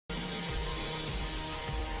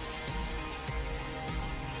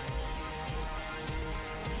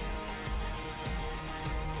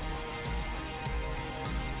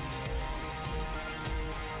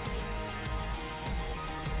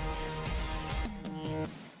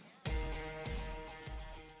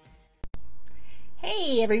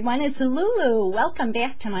Hey everyone, it's Lulu. Welcome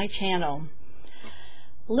back to my channel.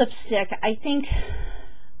 Lipstick. I think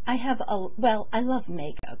I have I love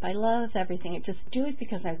makeup. I love everything. I just do it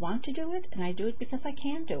because I want to do it, and I do it because I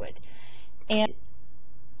can do it. And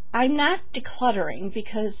I'm not decluttering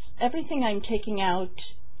because everything I'm taking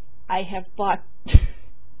out I have bought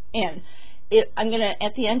in.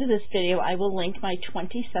 At the end of this video, I will link my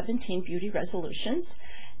 2017 beauty resolutions.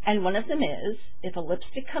 And one of them is, if a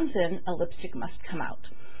lipstick comes in, a lipstick must come out.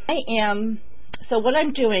 So what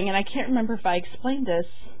I'm doing, and I can't remember if I explained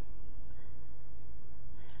this,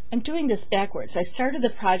 I'm doing this backwards. I started the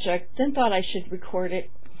project, then thought I should record it.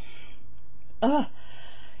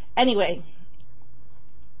 Anyway,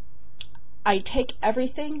 I take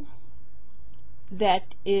everything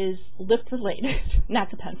that is lip related, not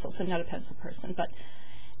the pencils, I'm not a pencil person,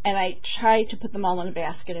 and I try to put them all in a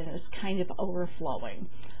basket, and it's kind of overflowing.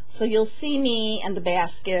 So you'll see me and the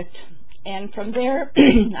basket, and from there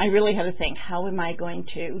I really had to think, how am I going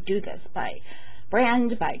to do this? By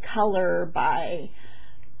brand, by color, by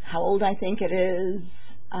how old I think it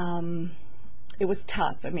is. It was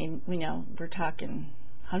tough. I mean, we're talking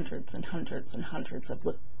hundreds and hundreds and hundreds of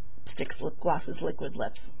lipsticks, lip glosses, liquid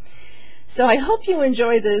lips. So I hope you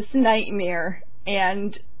enjoy this nightmare,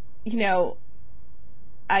 and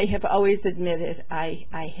I have always admitted I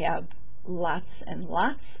have lots and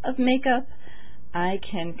lots of makeup. I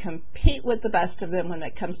can compete with the best of them when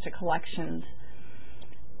it comes to collections.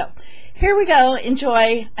 So here we go.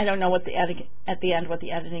 Enjoy. I don't know what at the end what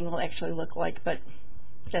the editing will actually look like, but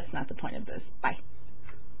that's not the point of this. Bye.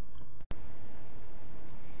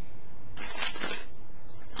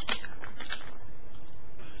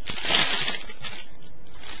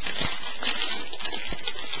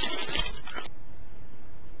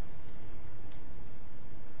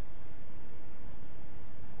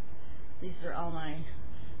 These are all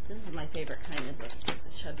this is my favorite kind of lipstick, the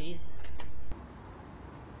Chubbies.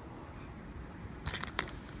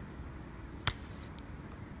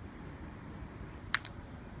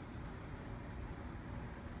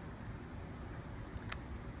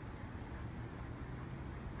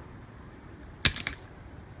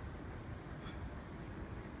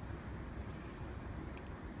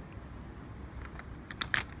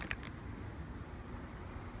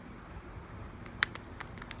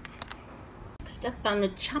 Up on the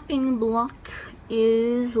chopping block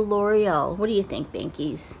is L'Oreal. What do you think,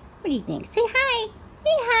 Bankies? What do you think? Say hi. Say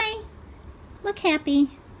hi. Look happy.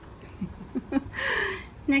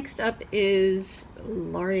 Next up is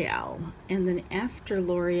L'Oreal. And then after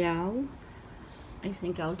L'Oreal, I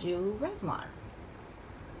think I'll do Revlon.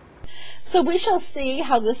 So we shall see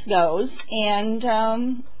how this goes, and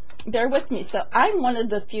bear with me. So I'm one of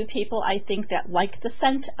the few people, I think, that like the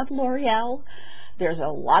scent of L'Oreal. There's a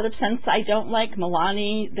lot of scents I don't like.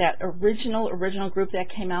 Milani, that original group that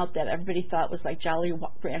came out that everybody thought was like Jolly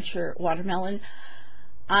Rancher Watermelon.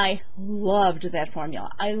 I loved that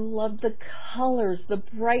formula. I loved the colors, the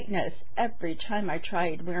brightness. Every time I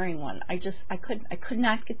tried wearing one, I could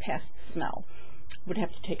not get past the smell. Would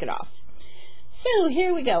have to take it off. So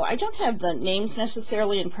here we go. I don't have the names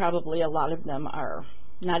necessarily, and probably a lot of them are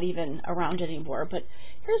not even around anymore, but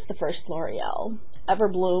here's the first L'Oreal.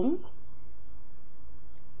 Everbloom.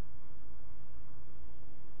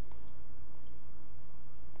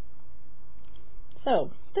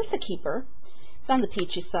 So that's a keeper. It's on the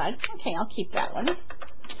peachy side. Okay, I'll keep that one.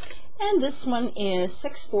 And this one is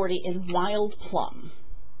 $6.40 in Wild Plum.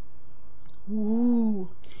 Ooh,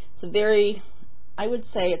 it's a very, I would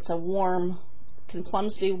say it's a warm. Can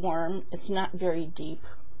plums be warm? It's not very deep.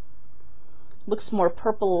 Looks more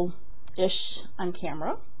purple-ish on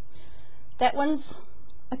camera. That one's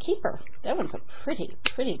a keeper. That one's a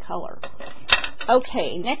pretty color.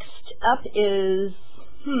 Okay, next up is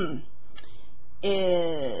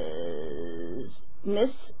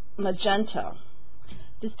Miss Magenta.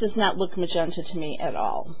 This does not look magenta to me at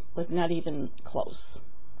all, like not even close.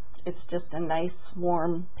 It's just a nice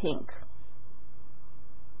warm pink,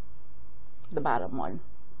 the bottom one.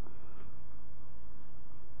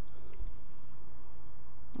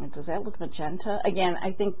 Does that look magenta? Again, I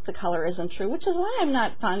think the color isn't true, which is why I'm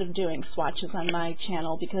not fond of doing swatches on my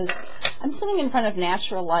channel, because I'm sitting in front of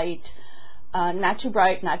natural light, not too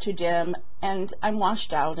bright, not too dim, and I'm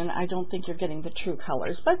washed out, and I don't think you're getting the true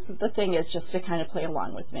colors. But the thing is just to kind of play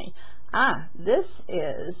along with me. This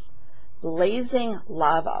is Blazing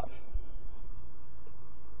Lava.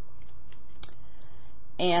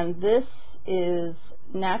 And this is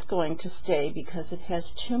not going to stay because it has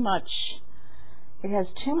too much,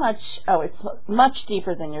 oh, it's much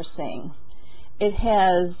deeper than you're seeing.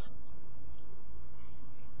 It's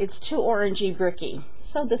it's too orangey bricky.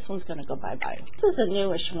 So this one's going to go bye-bye. This is a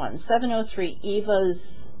newish one, 703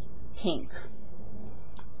 Eva's Pink.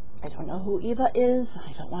 I don't know who Eva is.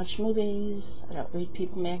 I don't watch movies. I don't read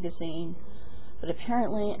People magazine. But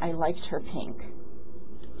apparently I liked her pink.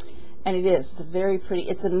 And it is. It's very pretty.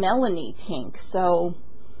 It's a melony pink, so,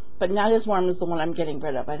 but not as warm as the one I'm getting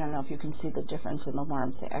rid of. I don't know if you can see the difference in the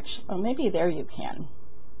warmth. Actually, oh, maybe there you can.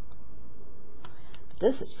 But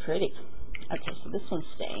this is pretty. Okay, so this one's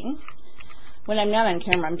staying. When I'm not on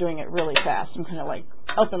camera, I'm doing it really fast. I'm kind of like,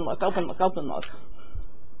 open look, open look, open look.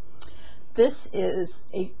 This is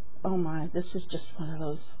a, oh my, this is just one of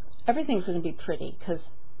those, everything's going to be pretty,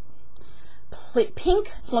 because pink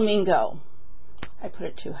flamingo. I put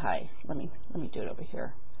it too high. Let me do it over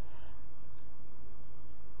here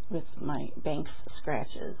with my Banks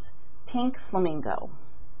scratches. Pink flamingo.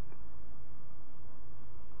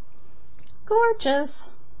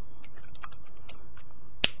 Gorgeous.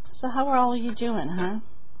 So how are all of you doing, huh?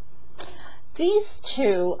 These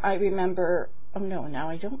two I remember. Oh no, now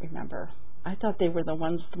I don't remember. I thought they were the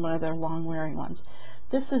ones, one of their long wearing ones.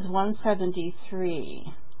 This is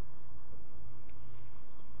 173.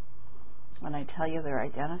 When I tell you they're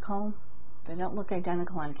identical, they don't look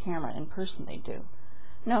identical on camera. In person they do.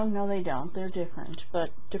 No, they don't. They're different,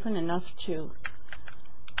 but different enough to...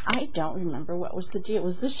 I don't remember what was the deal.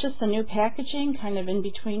 Was this just the new packaging, kind of in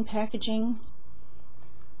between packaging?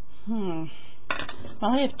 Well,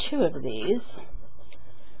 I have two of these.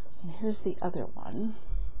 And here's the other one,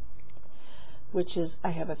 which is, I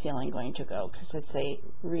have a feeling, going to go, because it's a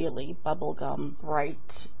really bubblegum,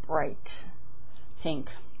 bright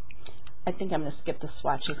pink. I think I'm going to skip the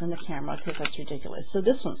swatches in the camera because that's ridiculous. So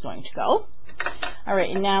this one's going to go. All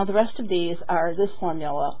right, and now the rest of these are this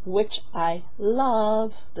formula, which I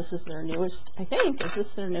love. This is their newest, I think. Is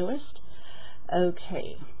this their newest?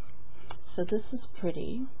 Okay, so this is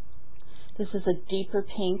pretty. This is a deeper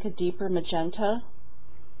pink, a deeper magenta,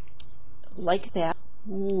 like that.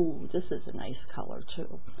 Ooh, this is a nice color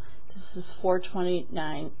too. This is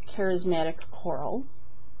 429 Charismatic Coral.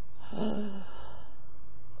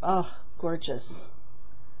 Oh, gorgeous.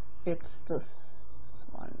 It's this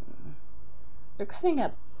one. They're coming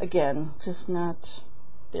up again, just not,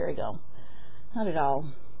 there we go. Not at all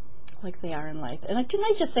like they are in life. And didn't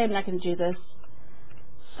I just say I'm not going to do this?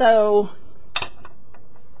 So,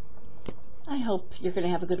 I hope you're going to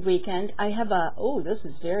have a good weekend. I have a, oh, this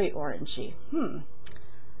is very orangey.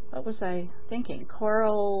 What was I thinking?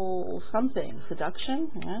 Coral something. Seduction?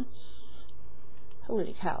 That's...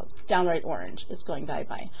 Holy cow, downright orange. It's going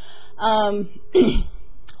bye-bye. Wow,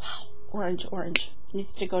 orange.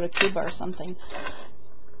 Needs to go to Cuba or something.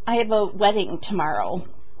 I have a wedding tomorrow.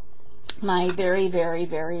 My very, very,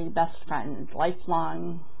 very best friend,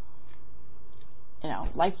 lifelong,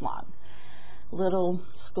 lifelong. Little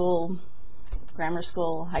school, grammar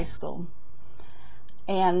school, high school.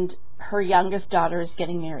 And her youngest daughter is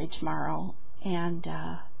getting married tomorrow. And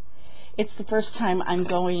it's the first time I'm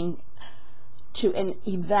going to an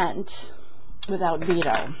event without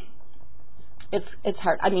VITO. It's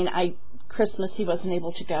hard. I mean, Christmas he wasn't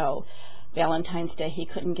able to go. Valentine's Day he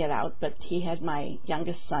couldn't get out, but he had my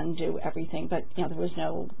youngest son do everything. But there was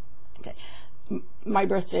no. Okay, my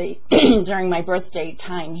birthday during my birthday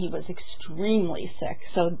time he was extremely sick,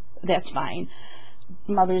 so that's fine.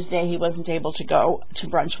 Mother's Day he wasn't able to go to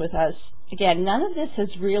brunch with us. Again, none of this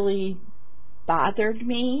has really bothered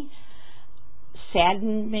me,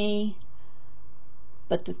 saddened me.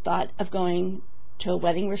 But the thought of going to a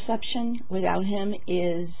wedding reception without him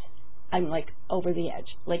is, I'm like over the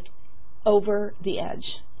edge,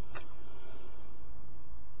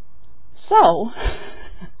 So,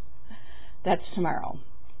 that's tomorrow.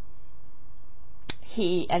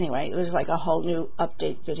 Anyway, there's like a whole new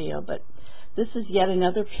update video, but this is yet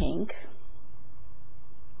another pink.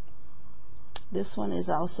 This one is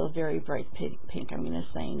also very bright pink. I'm going to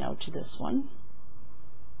say no to this one.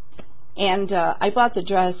 And I bought the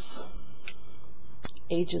dress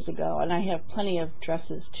ages ago, and I have plenty of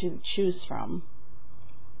dresses to choose from.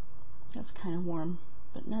 That's kind of warm,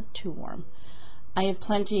 but not too warm. I have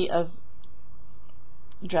plenty of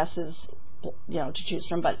dresses, to choose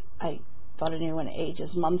from, but I bought a new one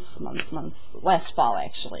ages, months, last fall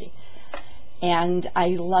actually. And I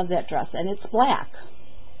love that dress, and it's black.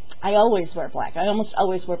 I always wear black. I almost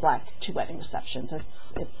always wear black to wedding receptions.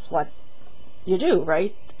 It's what you do,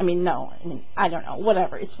 right? I mean, I don't know,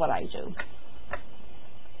 whatever, it's what I do.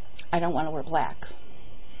 I don't want to wear black.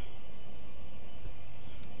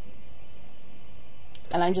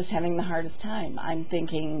 And I'm just having the hardest time. I'm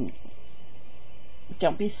thinking,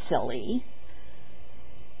 don't be silly.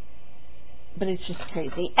 but it's just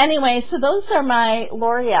crazy. Anyway, so those are my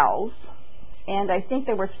L'Oreal's, and I think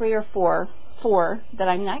there were 3 or 4 that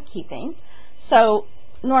I'm not keeping. So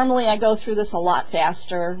normally I go through this a lot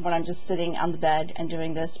faster when I'm just sitting on the bed and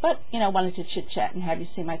doing this, but you know, wanted to chit chat and have you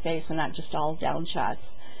see my face and not just all down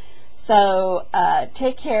shots. So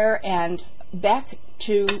take care, and back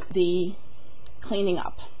to the cleaning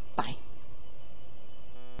up. Bye.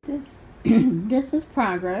 This is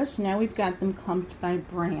progress. Now we've got them clumped by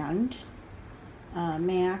brand.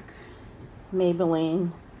 MAC,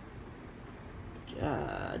 Maybelline,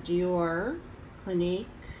 Dior, Clinique,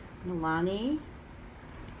 Milani,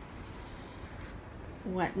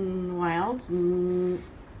 Wet n Wild,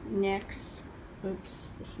 NYX. Oops,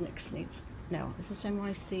 this NYX needs, no, is this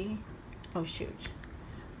NYC? Oh shoot.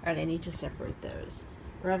 Alright, I need to separate those.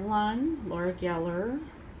 Revlon, Laura Geller.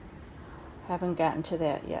 Haven't gotten to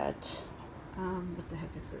that yet. What the heck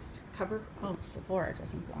is this? Oh, Sephora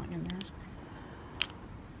doesn't belong in there.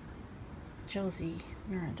 Josie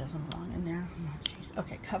Marin doesn't belong in there. Oh, jeez.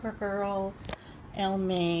 Okay, CoverGirl,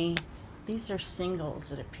 Almay. These are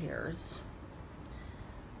singles, it appears.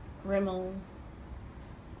 Rimmel,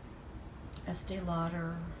 Estee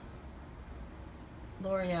Lauder,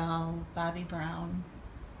 L'Oreal, Bobbi Brown,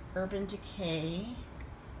 Urban Decay,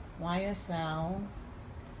 YSL,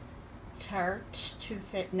 Tarte,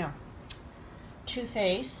 Too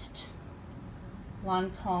Faced,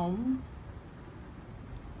 Lancome,